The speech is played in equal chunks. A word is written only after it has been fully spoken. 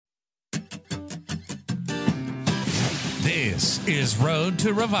This is Road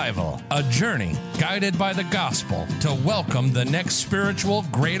to Revival, a journey guided by the gospel to welcome the next spiritual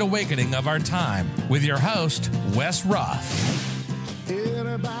great awakening of our time with your host, Wes Ruff.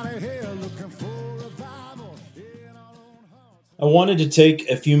 I wanted to take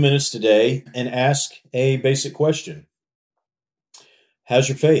a few minutes today and ask a basic question. How's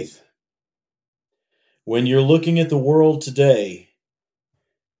your faith? When you're looking at the world today,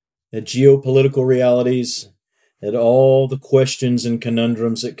 at geopolitical realities, at all the questions and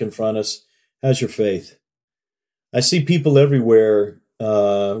conundrums that confront us, how's your faith? I see people everywhere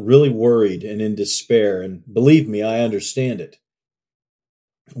really worried and in despair, and believe me, I understand it.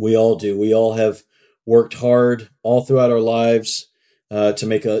 We all do. We all have worked hard all throughout our lives to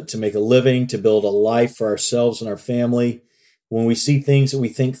make a living, to build a life for ourselves and our family. When we see things that we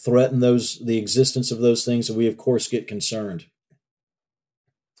think threaten the existence of those things, we of course get concerned.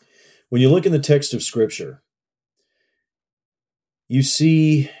 When you look in the text of Scripture, you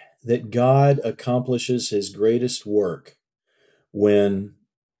see that God accomplishes his greatest work when,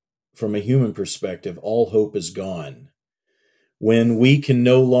 from a human perspective, all hope is gone. When we can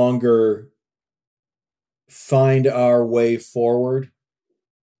no longer find our way forward,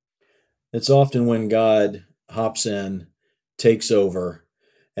 it's often when God hops in, takes over,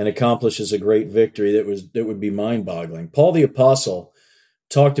 and accomplishes a great victory that would be mind-boggling. Paul the Apostle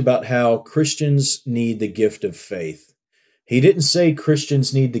talked about how Christians need the gift of faith. He didn't say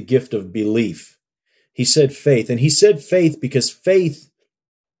Christians need the gift of belief. He said faith. And he said faith because faith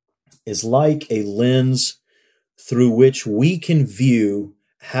is like a lens through which we can view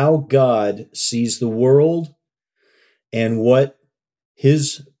how God sees the world and what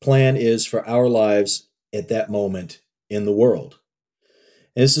his plan is for our lives at that moment in the world.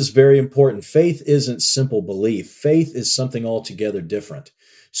 And this is very important. Faith isn't simple belief. Faith is something altogether different.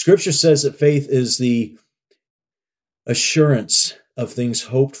 Scripture says that faith is the assurance of things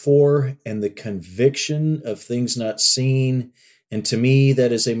hoped for and the conviction of things not seen. And to me,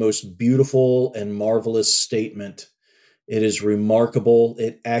 that is a most beautiful and marvelous statement. It is remarkable.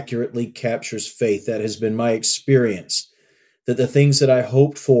 It accurately captures faith. That has been my experience, that the things that I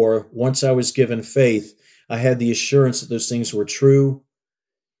hoped for, once I was given faith, I had the assurance that those things were true.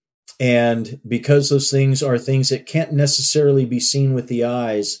 And because those things are things that can't necessarily be seen with the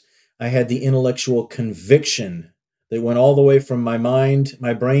eyes, I had the intellectual conviction that went all the way from my mind,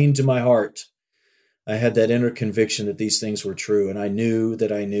 my brain to my heart. I had that inner conviction that these things were true, and I knew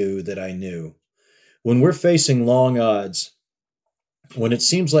that I knew that I knew. When we're facing long odds, when it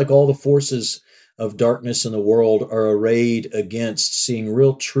seems like all the forces of darkness in the world are arrayed against seeing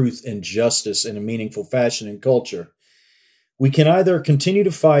real truth and justice in a meaningful fashion in culture, we can either continue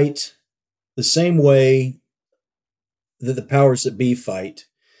to fight the same way that the powers that be fight.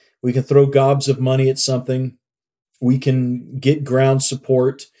 We can throw gobs of money at something. We can get ground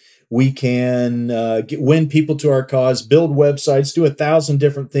support. We can win people to our cause, build websites, do 1,000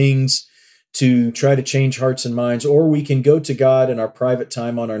 different things to try to change hearts and minds. Or we can go to God in our private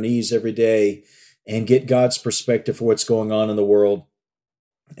time on our knees every day and get God's perspective for what's going on in the world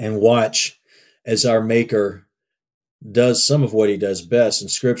and watch as our Maker does some of what he does best.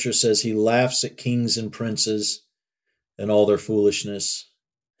 And Scripture says he laughs at kings and princes and all their foolishness.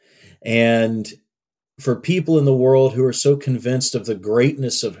 And for people in the world who are so convinced of the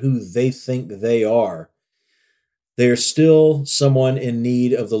greatness of who they think they are still someone in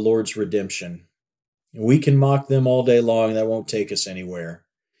need of the Lord's redemption. And we can mock them all day long, that won't take us anywhere.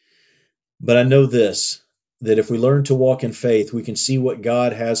 But I know this, that if we learn to walk in faith, we can see what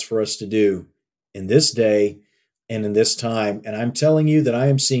God has for us to do in this day and in this time. And I'm telling you that I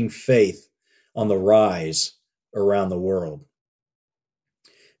am seeing faith on the rise around the world.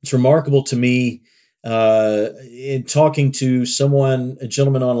 It's remarkable to me in talking to a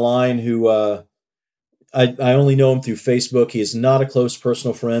gentleman online who I only know him through Facebook. He is not a close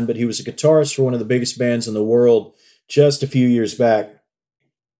personal friend, but he was a guitarist for one of the biggest bands in the world just a few years back.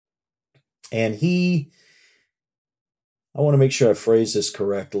 And I want to make sure I phrase this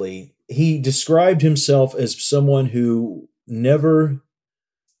correctly. He described himself as someone who never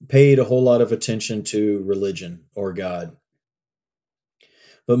paid a whole lot of attention to religion or God.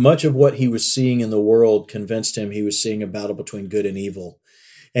 But much of what he was seeing in the world convinced him he was seeing a battle between good and evil.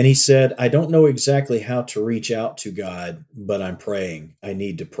 And he said, I don't know exactly how to reach out to God, but I'm praying. I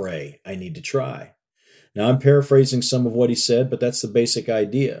need to pray. I need to try. Now, I'm paraphrasing some of what he said, but that's the basic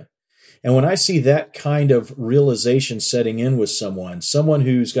idea. And when I see that kind of realization setting in with someone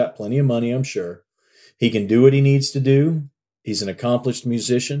who's got plenty of money, I'm sure, he can do what he needs to do. He's an accomplished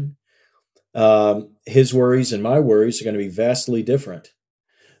musician. His worries and my worries are going to be vastly different.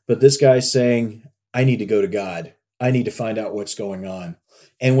 But this guy's saying, I need to go to God. I need to find out what's going on.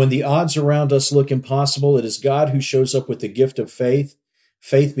 And when the odds around us look impossible, it is God who shows up with the gift of faith,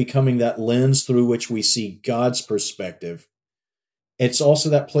 faith becoming that lens through which we see God's perspective. It's also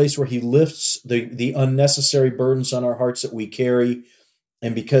that place where he lifts the unnecessary burdens on our hearts that we carry.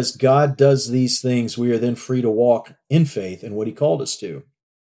 And because God does these things, we are then free to walk in faith and what he called us to.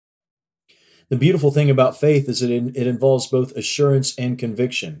 The beautiful thing about faith is that it involves both assurance and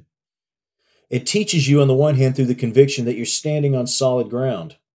conviction. It teaches you, on the one hand, through the conviction that you're standing on solid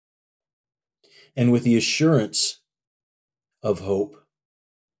ground. And with the assurance of hope,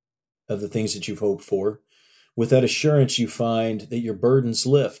 of the things that you've hoped for, with that assurance you find that your burdens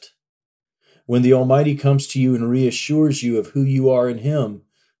lift. When the Almighty comes to you and reassures you of who you are in him,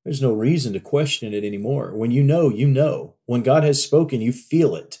 there's no reason to question it anymore. When you know, you know. When God has spoken, you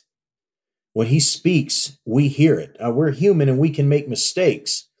feel it. When he speaks, we hear it. We're human and we can make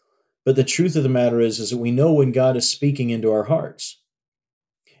mistakes. But the truth of the matter is that we know when God is speaking into our hearts.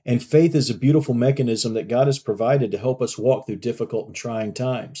 And faith is a beautiful mechanism that God has provided to help us walk through difficult and trying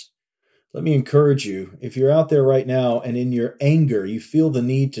times. Let me encourage you, if you're out there right now and in your anger, you feel the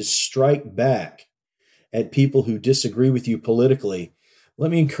need to strike back at people who disagree with you politically, let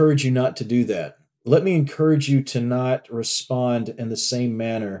me encourage you not to do that. Let me encourage you to not respond in the same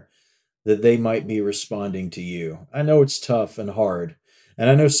manner that they might be responding to you. I know it's tough and hard. And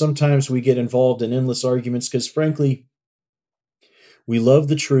I know sometimes we get involved in endless arguments because, frankly, we love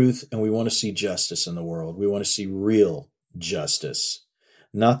the truth and we want to see justice in the world. We want to see real justice,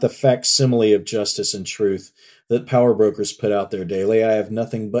 not the facsimile of justice and truth that power brokers put out there daily. I have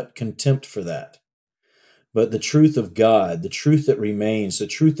nothing but contempt for that. But the truth of God, the truth that remains, the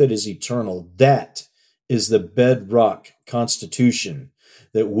truth that is eternal, that is the bedrock constitution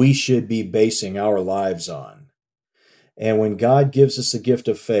that we should be basing our lives on. And when God gives us the gift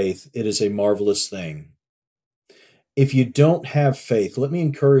of faith, it is a marvelous thing. If you don't have faith, let me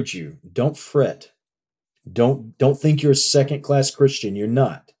encourage you, don't fret. Don't think you're a second-class Christian. You're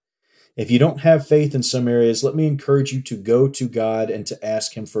not. If you don't have faith in some areas, let me encourage you to go to God and to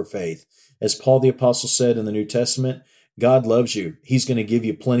ask him for faith. As Paul the Apostle said in the New Testament, God loves you. He's going to give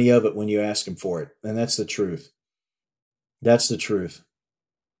you plenty of it when you ask him for it. And that's the truth. That's the truth.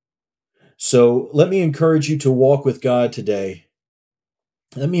 So let me encourage you to walk with God today.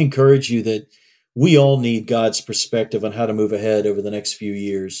 Let me encourage you that we all need God's perspective on how to move ahead over the next few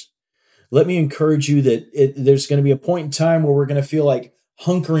years. Let me encourage you that there's going to be a point in time where we're going to feel like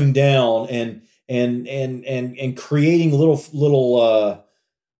hunkering down and creating little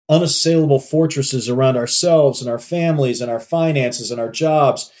unassailable fortresses around ourselves and our families and our finances and our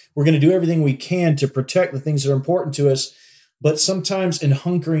jobs. We're going to do everything we can to protect the things that are important to us. But sometimes in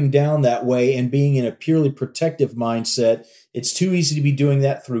hunkering down that way and being in a purely protective mindset, it's too easy to be doing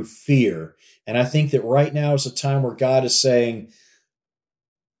that through fear. And I think that right now is a time where God is saying,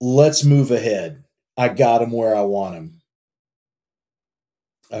 let's move ahead. I got him where I want him.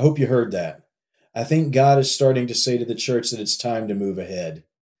 I hope you heard that. I think God is starting to say to the church that it's time to move ahead,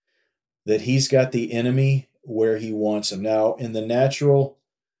 that he's got the enemy where he wants him. Now, in the natural,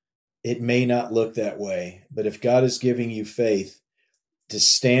 it may not look that way, but if God is giving you faith to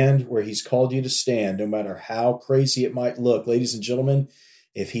stand where he's called you to stand, no matter how crazy it might look, ladies and gentlemen,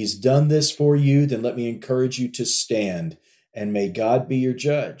 if he's done this for you, then let me encourage you to stand, and may God be your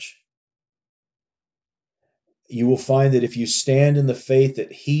judge. You will find that if you stand in the faith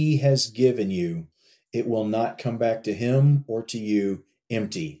that he has given you, it will not come back to him or to you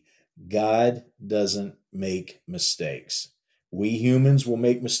empty. God doesn't make mistakes. We humans will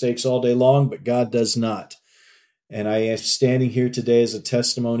make mistakes all day long, but God does not. And I am standing here today as a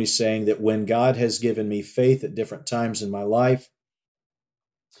testimony saying that when God has given me faith at different times in my life,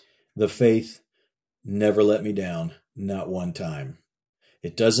 the faith never let me down, not one time.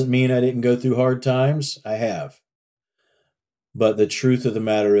 It doesn't mean I didn't go through hard times. I have. But the truth of the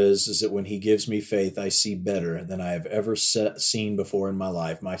matter is that when he gives me faith, I see better than I have ever seen before in my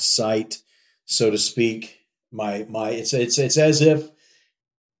life. My sight, so to speak, it's as if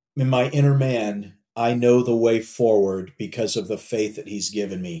in my inner man, I know the way forward because of the faith that he's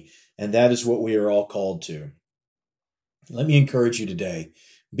given me. And that is what we are all called to. Let me encourage you today.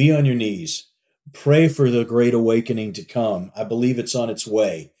 Be on your knees. Pray for the great awakening to come. I believe it's on its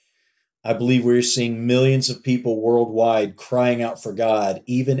way. I believe we're seeing millions of people worldwide crying out for God,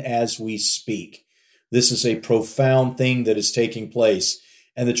 even as we speak. This is a profound thing that is taking place.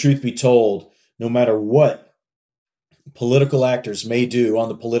 And the truth be told, no matter what political actors may do on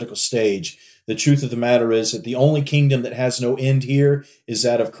the political stage, the truth of the matter is that the only kingdom that has no end here is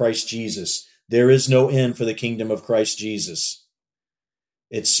that of Christ Jesus. There is no end for the kingdom of Christ Jesus.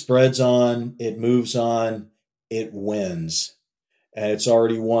 It spreads on, it moves on, it wins. And it's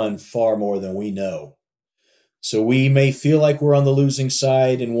already won far more than we know. So we may feel like we're on the losing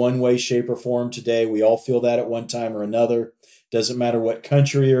side in one way, shape, or form today. We all feel that at one time or another. Doesn't matter what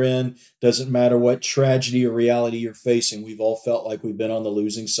country you're in. Doesn't matter what tragedy or reality you're facing. We've all felt like we've been on the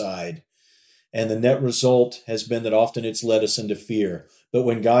losing side. And the net result has been that often it's led us into fear. But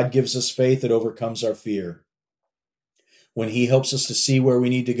when God gives us faith, it overcomes our fear. When he helps us to see where we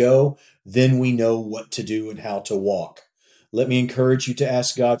need to go, then we know what to do and how to walk. Let me encourage you to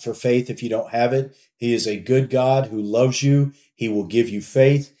ask God for faith if you don't have it. He is a good God who loves you. He will give you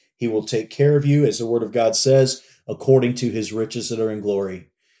faith. He will take care of you, as the Word of God says, according to his riches that are in glory.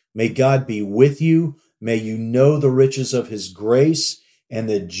 May God be with you. May you know the riches of his grace and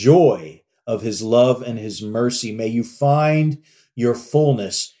the joy of his love and his mercy. May you find your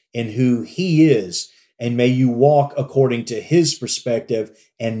fullness in who he is, and may you walk according to his perspective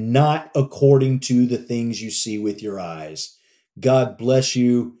and not according to the things you see with your eyes. God bless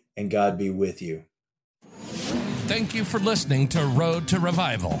you, and God be with you. Thank you for listening to Road to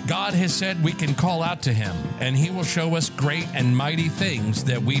Revival. God has said we can call out to him, and he will show us great and mighty things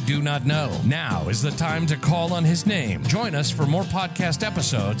that we do not know. Now is the time to call on his name. Join us for more podcast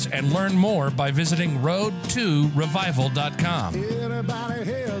episodes and learn more by visiting road2revival.com. Everybody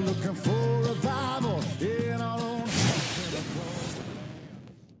here looking for